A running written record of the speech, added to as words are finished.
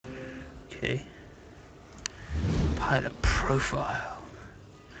Okay. Pilot profile.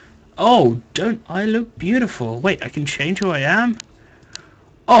 Oh, don't I look beautiful? Wait, I can change who I am?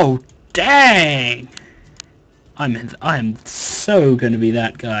 Oh, dang! I am so gonna be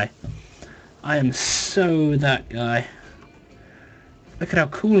that guy. I am so that guy. Look at how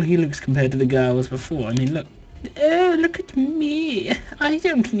cool he looks compared to the guy I was before. I mean, look. Oh, look at me. I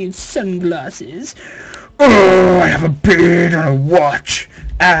don't need sunglasses. Oh, I have a beard and a watch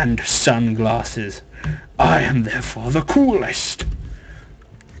and sunglasses. I am therefore the coolest.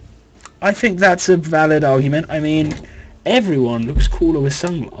 I think that's a valid argument. I mean, everyone looks cooler with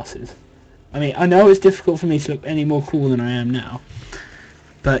sunglasses. I mean, I know it's difficult for me to look any more cool than I am now,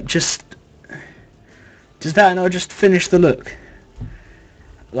 but does that not just finish the look?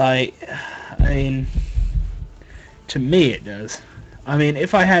 Like, I mean, to me it does. I mean,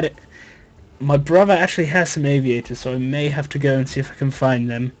 if I had it, my brother actually has some aviators, so I may have to go and see if I can find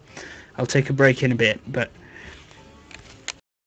them. I'll take a break in a bit, but